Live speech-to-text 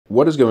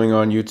What is going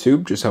on,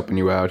 YouTube? Just helping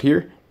you out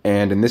here.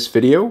 And in this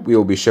video, we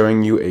will be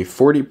showing you a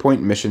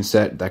 40-point mission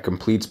set that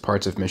completes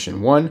parts of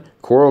Mission 1,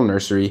 Coral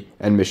Nursery,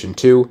 and Mission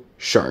 2,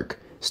 Shark.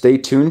 Stay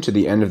tuned to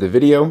the end of the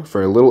video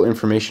for a little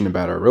information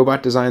about our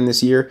robot design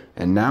this year,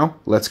 and now,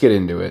 let's get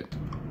into it.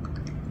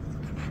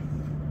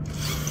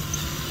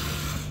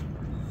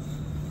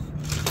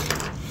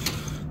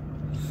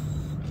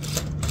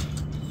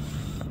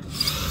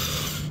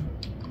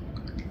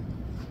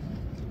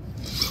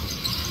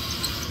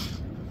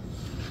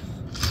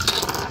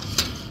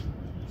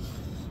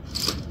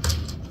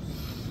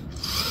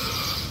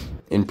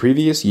 In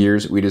previous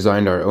years, we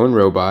designed our own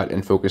robot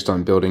and focused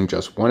on building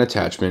just one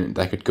attachment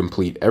that could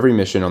complete every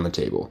mission on the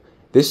table.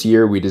 This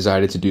year, we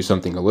decided to do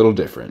something a little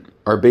different.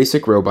 Our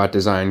basic robot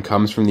design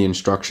comes from the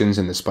instructions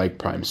in the Spike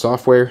Prime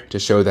software to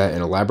show that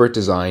an elaborate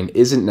design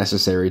isn't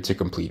necessary to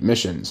complete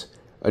missions.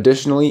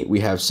 Additionally,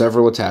 we have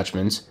several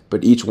attachments,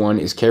 but each one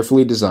is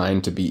carefully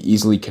designed to be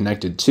easily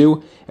connected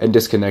to and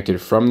disconnected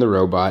from the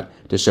robot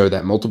to show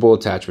that multiple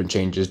attachment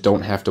changes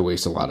don't have to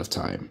waste a lot of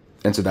time.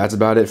 And so that's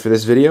about it for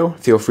this video.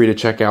 Feel free to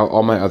check out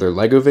all my other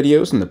LEGO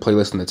videos in the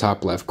playlist in the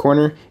top left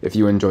corner. If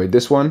you enjoyed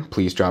this one,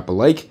 please drop a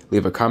like,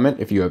 leave a comment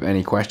if you have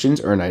any questions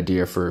or an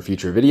idea for a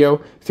future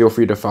video. Feel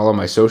free to follow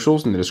my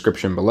socials in the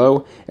description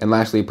below. And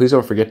lastly, please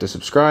don't forget to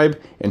subscribe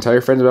and tell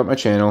your friends about my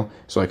channel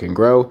so I can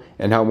grow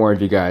and help more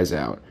of you guys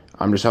out.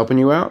 I'm just helping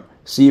you out.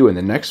 See you in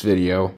the next video.